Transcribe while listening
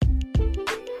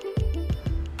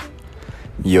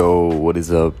Yo, what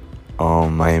is up?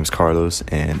 My name's Carlos,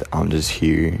 and I'm just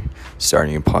here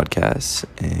starting a podcast,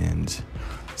 and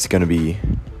it's gonna be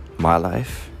my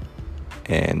life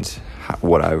and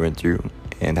what I went through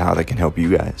and how that can help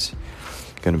you guys.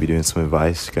 Gonna be doing some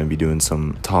advice, gonna be doing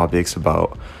some topics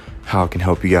about how it can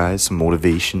help you guys, some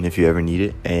motivation if you ever need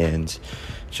it, and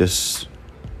just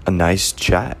a nice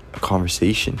chat, a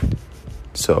conversation.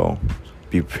 So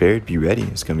be prepared, be ready.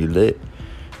 It's gonna be lit.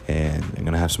 And I'm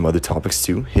going to have some other topics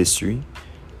too. History,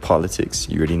 politics,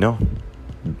 you already know.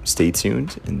 Stay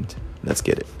tuned and let's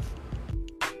get it.